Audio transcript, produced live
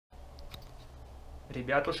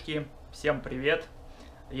Ребятушки, всем привет!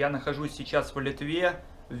 Я нахожусь сейчас в Литве,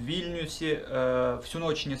 в Вильнюсе, всю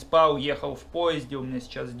ночь не спал, ехал в поезде, у меня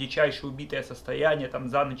сейчас дичайше убитое состояние, там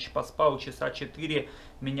за ночь поспал часа 4,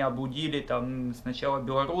 меня будили, там сначала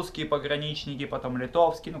белорусские пограничники, потом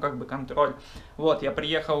литовские, ну как бы контроль. Вот, я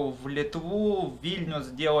приехал в Литву, в Вильнюс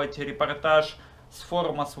делать репортаж с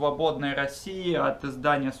форума «Свободной России» от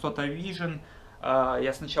издания Отель.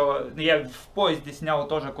 Я в поезде снял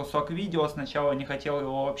тоже кусок видео, сначала не хотел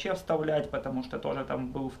его вообще вставлять, потому что тоже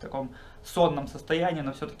там был в таком сонном состоянии,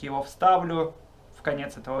 но все-таки его вставлю в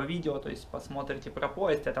конец этого видео, то есть посмотрите про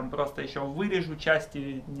поезд, я там просто еще вырежу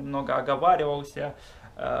части, немного оговаривался,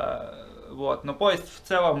 вот, но поезд в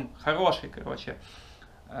целом хороший, короче,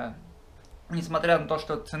 несмотря на то,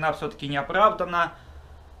 что цена все-таки не оправдана,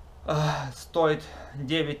 стоит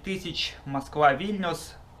 9000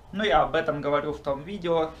 Москва-Вильнюс. Ну, я об этом говорю в том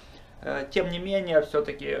видео. Тем не менее,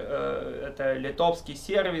 все-таки это литовский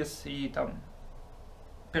сервис, и там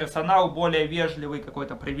персонал более вежливый,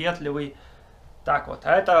 какой-то приветливый. Так вот,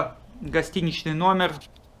 а это гостиничный номер.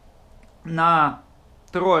 На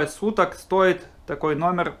 3 суток стоит такой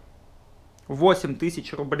номер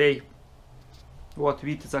 8000 рублей. Вот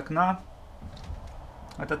вид из окна.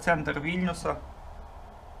 Это центр Вильнюса.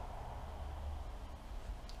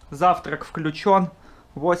 Завтрак включен.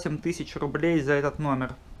 8000 рублей за этот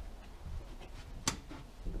номер.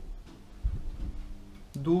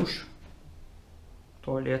 Душ,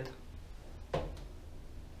 туалет.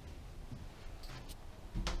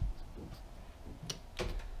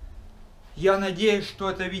 Я надеюсь, что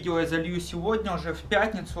это видео я залью сегодня, уже в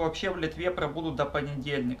пятницу. Вообще в Литве пробуду до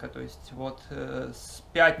понедельника. То есть вот с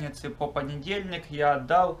пятницы по понедельник я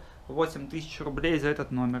отдал 8000 рублей за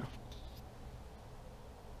этот номер.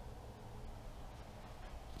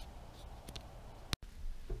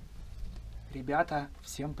 Ребята,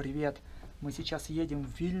 всем привет! Мы сейчас едем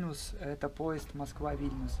в Вильнюс, это поезд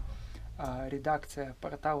Москва-Вильнюс. Редакция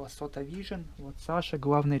портала Sotavision, вот Саша,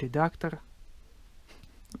 главный редактор.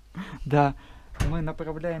 Да, мы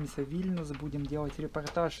направляемся в Вильнюс, будем делать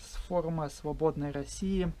репортаж с форума «Свободной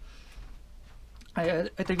России».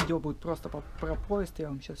 Это видео будет просто про поезд, я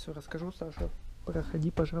вам сейчас все расскажу, Саша.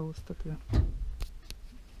 Проходи, пожалуйста, ты.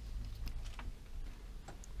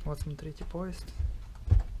 Вот, смотрите, поезд.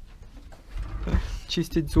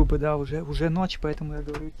 Чистить зубы, да, уже ночь, поэтому я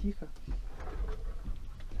говорю тихо.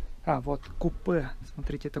 Вот купе.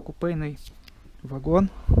 Смотрите, это купейный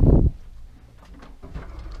вагон.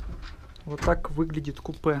 Вот так выглядит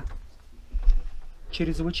купе.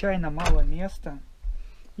 Чрезвычайно мало места.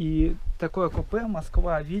 И такое купе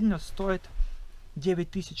Москва-Вильнюс стоит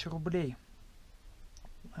 9000 рублей.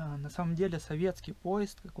 На самом деле советский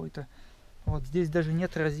поезд какой-то. Вот здесь даже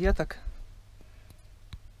нет розеток.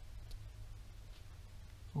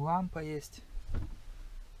 Лампа есть.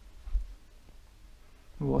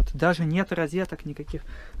 Вот, даже нет розеток никаких.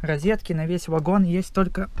 Розетки на весь вагон есть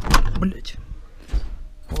только... Блять.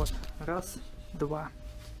 Вот, раз, два.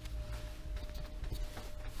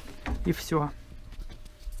 И все.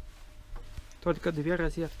 Только 2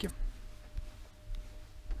 розетки.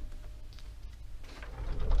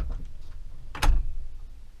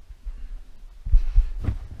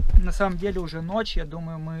 На самом деле уже ночь, я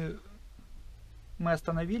думаю, мы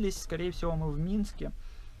остановились, скорее всего, мы в Минске.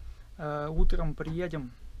 Утром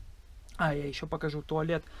приедем. Я еще покажу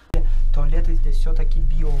туалет. Туалеты здесь все-таки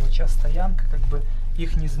био. Вот сейчас стоянка, как бы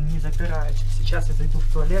их не запирают. Сейчас я зайду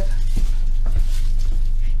в туалет.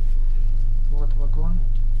 Вот вагон.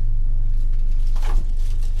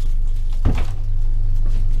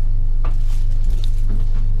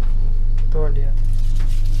 Туалет.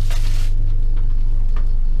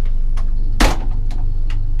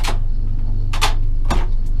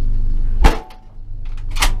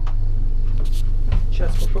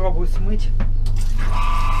 Попробую смыть.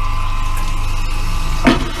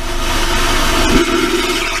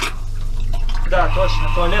 Да, точно,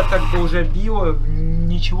 туалет как бы уже био,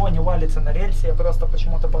 ничего не валится на рельсе. Я просто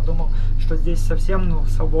почему-то подумал, что здесь совсем,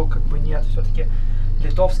 совок как бы нет. Все-таки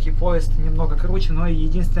литовский поезд немного круче, но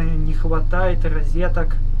единственное, не хватает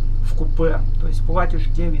розеток в купе. То есть платишь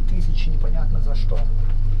 9000, непонятно за что.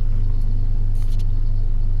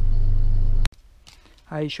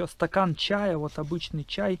 А еще стакан чая, вот обычный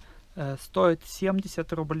чай, стоит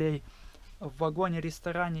 70 рублей. В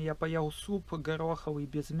вагоне-ресторане я поел суп гороховый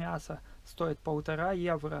без мяса, стоит 1,5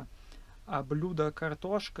 евро. А блюдо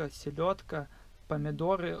картошка, селедка,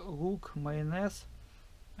 помидоры, лук, майонез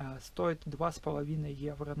стоит 2,5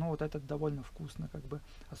 евро. Ну вот этот довольно вкусно как бы.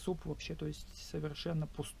 А суп вообще, то есть совершенно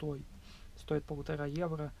пустой. Стоит 1,5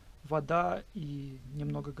 евро. Вода и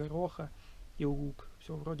немного гороха и лук.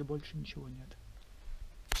 Все, вроде больше ничего нет.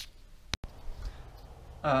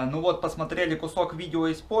 Ну вот, посмотрели кусок видео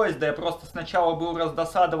из поезда. Я просто сначала был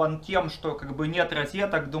раздосадован тем, что как бы нет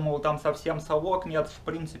розеток. Думал, там совсем совок. Нет, в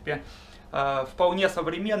принципе, вполне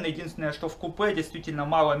современный. Единственное, что в купе действительно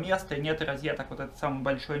мало места и нет розеток. Вот это самый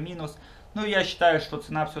большой минус. Ну, я считаю, что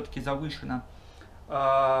цена все-таки завышена.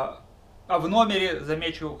 А в номере,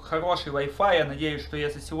 замечу, хороший Wi-Fi. Я надеюсь, что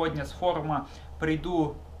если сегодня с форума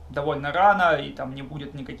приду довольно рано и там не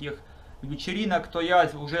будет никаких вечеринок, то я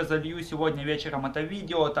уже залью сегодня вечером это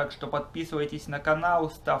видео, так что подписывайтесь на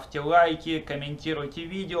канал, ставьте лайки, комментируйте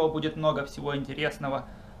видео, будет много всего интересного.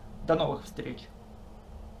 До новых встреч!